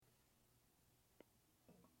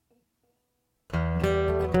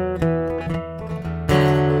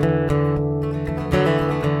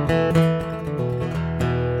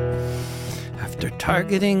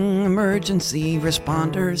targeting emergency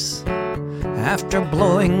responders, after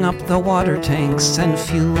blowing up the water tanks and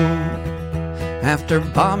fuel, after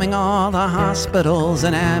bombing all the hospitals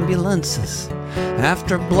and ambulances,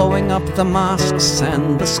 after blowing up the mosques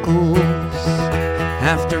and the schools,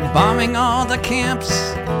 after bombing all the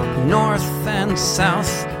camps, north and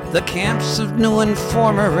south, the camps of new and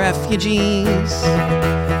former refugees,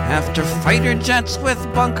 after fighter jets with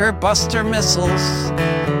bunker buster missiles,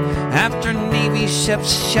 after Navy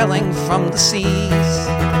ships shelling from the seas.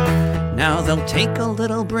 Now they'll take a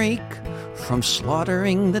little break from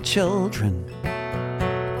slaughtering the children.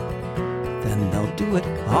 Then they'll do it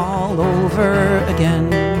all over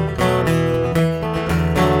again.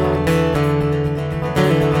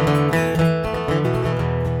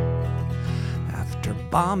 After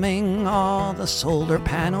bombing all the solar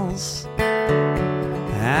panels,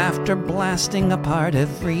 after blasting apart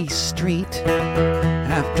every street,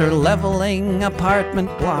 after leveling apartment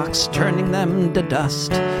blocks, turning them to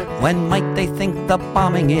dust, when might they think the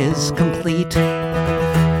bombing is complete?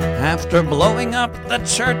 After blowing up the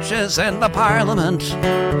churches and the parliament,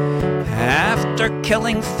 after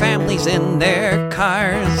killing families in their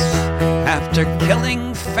cars, after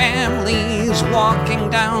killing families walking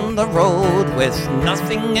down the road with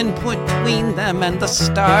nothing in between them and the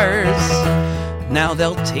stars, now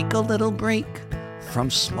they'll take a little break from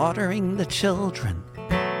slaughtering the children.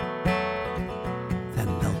 Then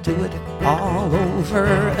they'll do it all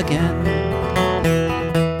over again.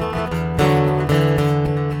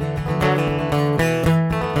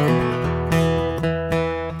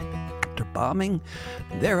 After bombing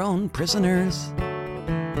their own prisoners,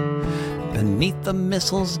 beneath the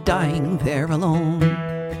missiles dying there alone,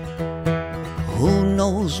 who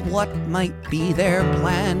knows what might be their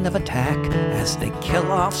plan of attack as they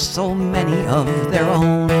kill off so many of their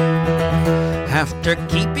own. After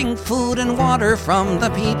keeping food and water from the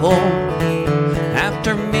people,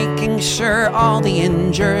 after making sure all the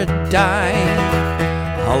injured die,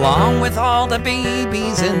 along with all the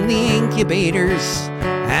babies in the incubators,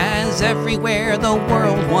 as everywhere the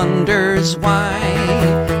world wonders why,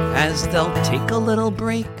 as they'll take a little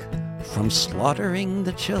break from slaughtering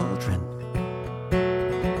the children,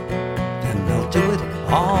 then they'll do it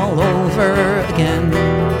all over again.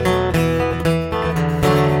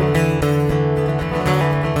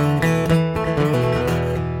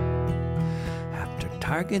 After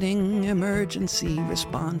targeting emergency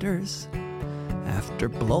responders, after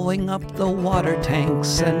blowing up the water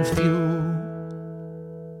tanks and fuel,